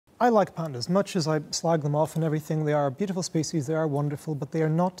I like pandas. Much as I slag them off and everything, they are a beautiful species, they are wonderful, but they are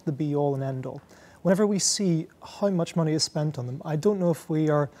not the be-all and end-all. Whenever we see how much money is spent on them, I don't know if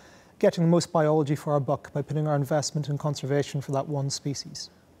we are getting the most biology for our buck by putting our investment in conservation for that one species.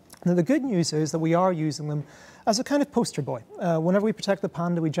 Now, the good news is that we are using them as a kind of poster boy. Whenever we protect the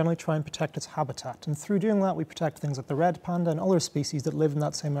panda, we generally try and protect its habitat. And through doing that, we protect things like the red panda and other species that live in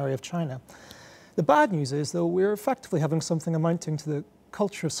that same area of China. The bad news is, though, we're effectively having something amounting to the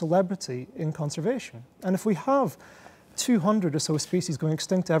culture of celebrity in conservation. And if we have 200 or so species going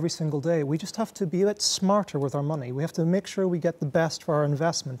extinct every single day, we just have to be a bit smarter with our money. We have to make sure we get the best for our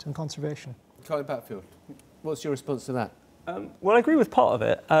investment in conservation. Colin Butfield, what's your response to that? Well, I agree with part of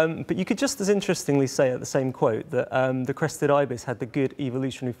it, but you could just as interestingly say at the same quote that the crested ibis had the good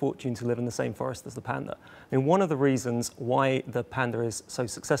evolutionary fortune to live in the same forest as the panda. I mean, one of the reasons why the panda is so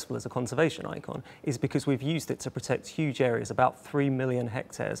successful as a conservation icon is because we've used it to protect huge areas, about 3 million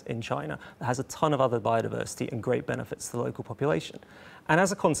hectares in China, that has a ton of other biodiversity and great benefits to the local population. And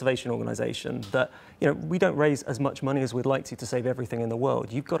as a conservation organisation, that we don't raise as much money as we'd like to save everything in the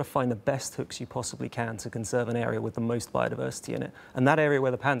world. You've got to find the best hooks you possibly can to conserve an area with the most biodiversity in it. And that area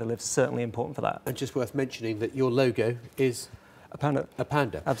where the panda lives is certainly important for that. And just worth mentioning that your logo is a panda. A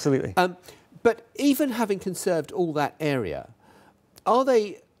panda. Absolutely. But even having conserved all that area, are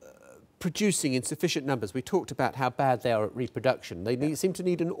they producing in sufficient numbers? We talked about how bad they are at reproduction. They seem to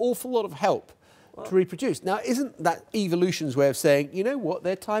need an awful lot of help to reproduce. Now, isn't that evolution's way of saying, you know what,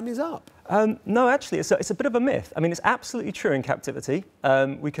 their time is up? No, actually, it's a bit of a myth. I mean, it's absolutely true in captivity.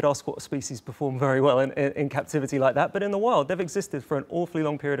 We could ask what species perform very well in captivity like that, but in the wild, they've existed for an awfully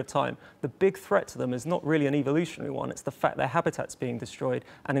long period of time. The big threat to them is not really an evolutionary one. It's the fact their habitat's being destroyed,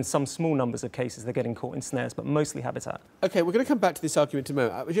 and in some small numbers of cases, they're getting caught in snares, but mostly habitat. OK, we're going to come back to this argument in a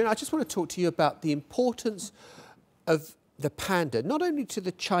moment. I just want to talk to you about the importance of the panda, not only to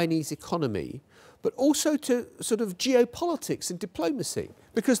the Chinese economy, but also to sort of geopolitics and diplomacy,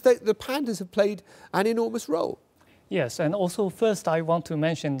 because the pandas have played an enormous role. Yes, and also first I want to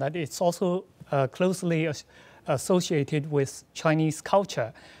mention that it's also closely associated with Chinese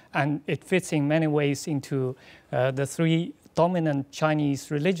culture, and it fits in many ways into the three dominant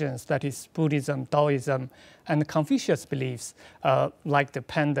Chinese religions, that is Buddhism, Taoism, and Confucius beliefs. Like the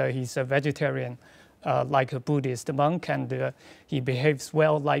panda, he's a vegetarian. Like a Buddhist monk, and he behaves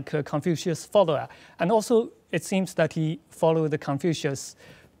well like a Confucius follower. And also, it seems that he followed the Confucius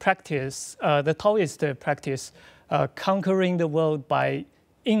practice, the Taoist practice, conquering the world by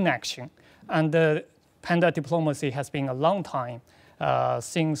inaction. And the panda diplomacy has been a long time,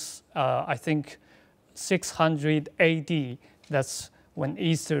 since, I think, 600 AD. That's when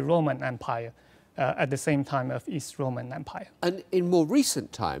East Roman Empire. At the same time of East Roman Empire. And in more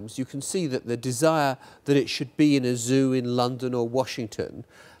recent times, you can see that the desire that it should be in a zoo in London or Washington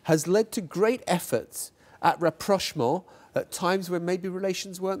has led to great efforts at rapprochement at times when maybe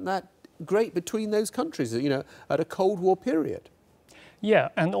relations weren't that great between those countries, at a Cold War period. Yeah,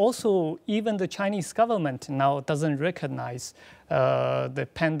 and also even the Chinese government now doesn't recognize the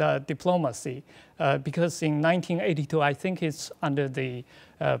panda diplomacy because in 1982, I think it's under the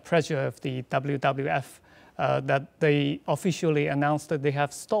pressure of the WWF that they officially announced that they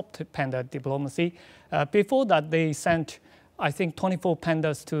have stopped panda diplomacy. Before that, they sent, I think, 24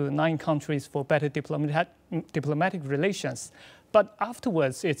 pandas to 9 countries for better diplomatic relations. But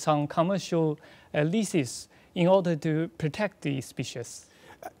afterwards, it's on commercial leases in order to protect the species.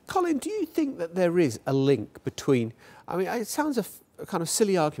 Colin, do you think that there is a link between, I mean, it sounds a kind of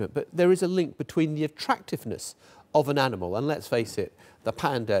silly argument, but there is a link between the attractiveness of an animal, and let's face it, the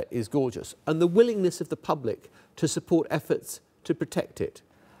panda is gorgeous, and the willingness of the public to support efforts to protect it?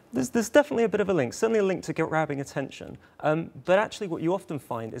 There's definitely a bit of a link, certainly a link to grabbing attention. But actually what you often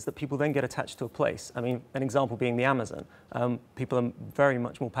find is that people then get attached to a place. I mean, an example being the Amazon. People are very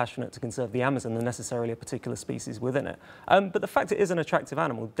much more passionate to conserve the Amazon than necessarily a particular species within it. But the fact it is an attractive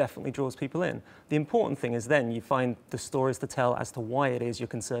animal definitely draws people in. The important thing is then you find the stories to tell as to why it is you're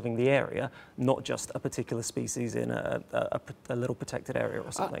conserving the area, not just a particular species in a little protected area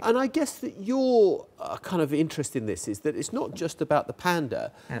or something. And I guess that your kind of interest in this is that it's not just about the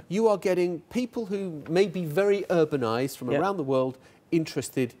panda. Yeah. You are getting people who may be very urbanised from around the world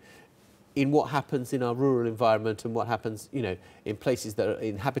interested in what happens in our rural environment and what happens, in places that are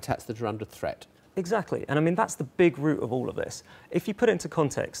in habitats that are under threat. Exactly, and I mean that's the big root of all of this. If you put it into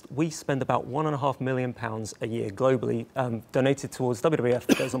context, we spend about £1.5 million a year globally donated towards WWF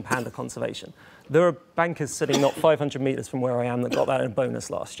that goes on panda conservation. There are bankers sitting not 500 metres from where I am that got that in a bonus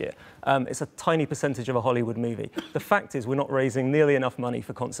last year. It's a tiny percentage of a Hollywood movie. The fact is we're not raising nearly enough money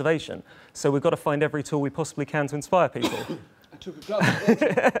for conservation, so we've got to find every tool we possibly can to inspire people. I took a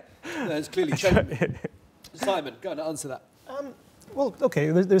glove. There's clearly changed. Simon, go on, answer that. Well, okay,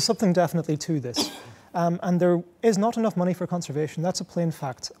 there's something definitely to this. And there is not enough money for conservation. That's a plain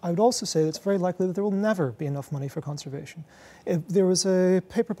fact. I would also say that it's very likely that there will never be enough money for conservation. There was a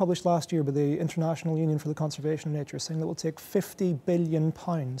paper published last year by the International Union for the Conservation of Nature saying that it will take £50 billion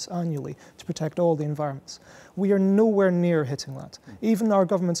annually to protect all the environments. We are nowhere near hitting that. Even our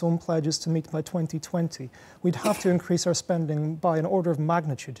government's own pledges to meet by 2020, we'd have to increase our spending by an order of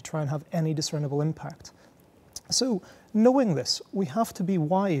magnitude to try and have any discernible impact. So, knowing this, we have to be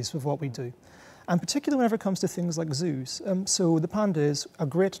wise with what we do. And particularly whenever it comes to things like zoos. So the panda is a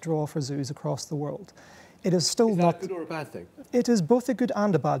great draw for zoos across the world. It is still not... Is that a good or a bad thing? It is both a good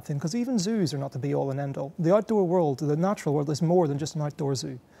and a bad thing, because even zoos are not the be-all and end-all. The outdoor world, the natural world, is more than just an outdoor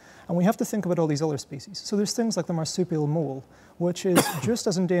zoo. And we have to think about all these other species. So there's things like the marsupial mole, which is just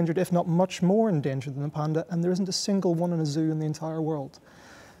as endangered, if not much more endangered than the panda, and there isn't a single one in a zoo in the entire world.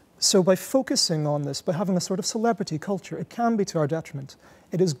 So by focusing on this, by having a sort of celebrity culture, it can be to our detriment.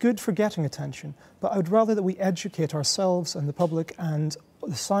 It is good for getting attention, but I would rather that we educate ourselves and the public and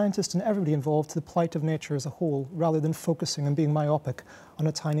the scientists and everybody involved to the plight of nature as a whole, rather than focusing and being myopic on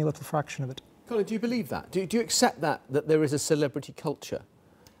a tiny little fraction of it. Colin, do you believe that? Do you accept that there is a celebrity culture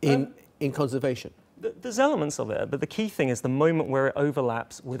in conservation? There's elements of it, but the key thing is the moment where it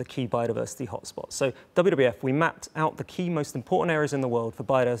overlaps with a key biodiversity hotspot. So WWF, we mapped out the key most important areas in the world for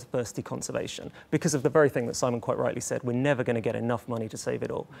biodiversity conservation because of the very thing that Simon quite rightly said, we're never going to get enough money to save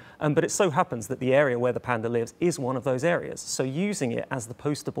it all. But it so happens that the area where the panda lives is one of those areas. So using it as the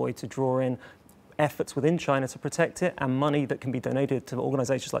poster boy to draw in efforts within China to protect it and money that can be donated to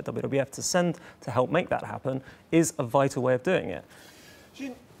organisations like WWF to send to help make that happen is a vital way of doing it.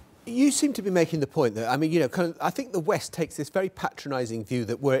 You seem to be making the point that, I mean, you know, I think the West takes this very patronising view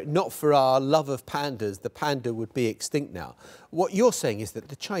that were it not for our love of pandas, the panda would be extinct now. What you're saying is that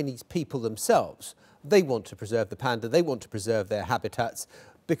the Chinese people themselves, they want to preserve the panda, they want to preserve their habitats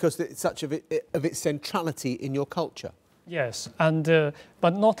because it's such of its centrality in your culture. Yes, and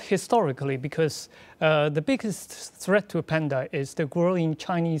but not historically, because the biggest threat to panda is the growing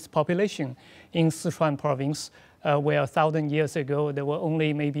Chinese population in Sichuan province, where 1,000 years ago there were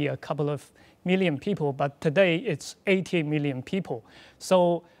only maybe a couple of million people, but today it's 80 million people.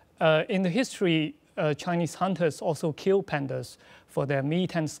 So in the history, Chinese hunters also killed pandas for their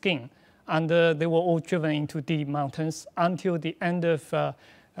meat and skin, and they were all driven into deep mountains until the end of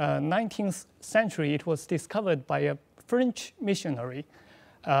 19th century. It was discovered by a French missionary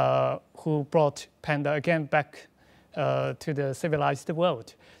who brought panda again back to the civilized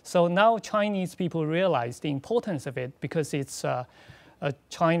world. So now Chinese people realize the importance of it because it's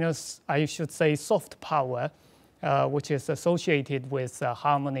China's, I should say, soft power, which is associated with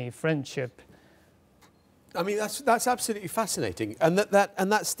harmony, friendship. I mean, that's absolutely fascinating, and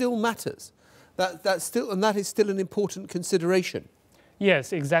that still matters. That is still an important consideration.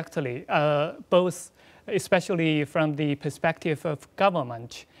 Yes, exactly. Both, especially from the perspective of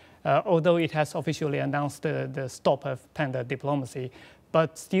government. Although it has officially announced the stop of panda diplomacy,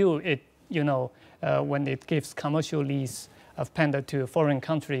 but still, when it gives commercial lease of panda to foreign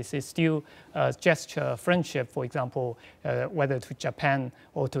countries, it's still a gesture of friendship, for example, whether to Japan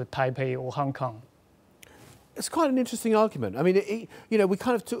or to Taipei or Hong Kong. It's quite an interesting argument. I mean, we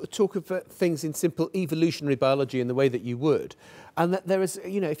kind of talk of things in simple evolutionary biology in the way that you would, and that there is,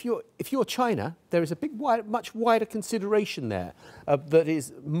 if you're China, there is a much wider consideration there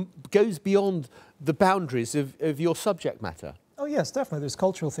that goes beyond the boundaries of your subject matter. Oh yes, definitely. There's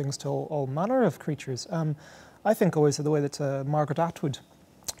cultural things to all manner of creatures. I think always of the way that Margaret Atwood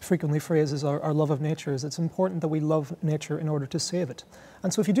frequently phrases our love of nature is it's important that we love nature in order to save it.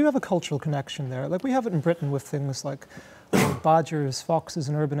 And so if you do have a cultural connection there, like we have it in Britain with things like badgers, foxes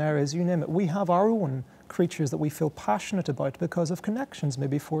in urban areas, you name it, we have our own creatures that we feel passionate about because of connections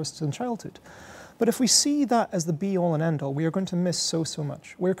maybe forced in childhood. But if we see that as the be-all and end-all, we are going to miss so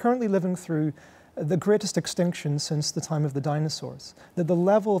much. We're currently living through the greatest extinction since the time of the dinosaurs. That the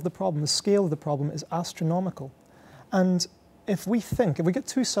level of the problem, the scale of the problem is astronomical. And if we get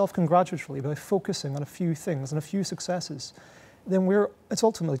too self-congratulatory by focusing on a few things and a few successes, then it's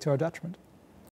ultimately to our detriment.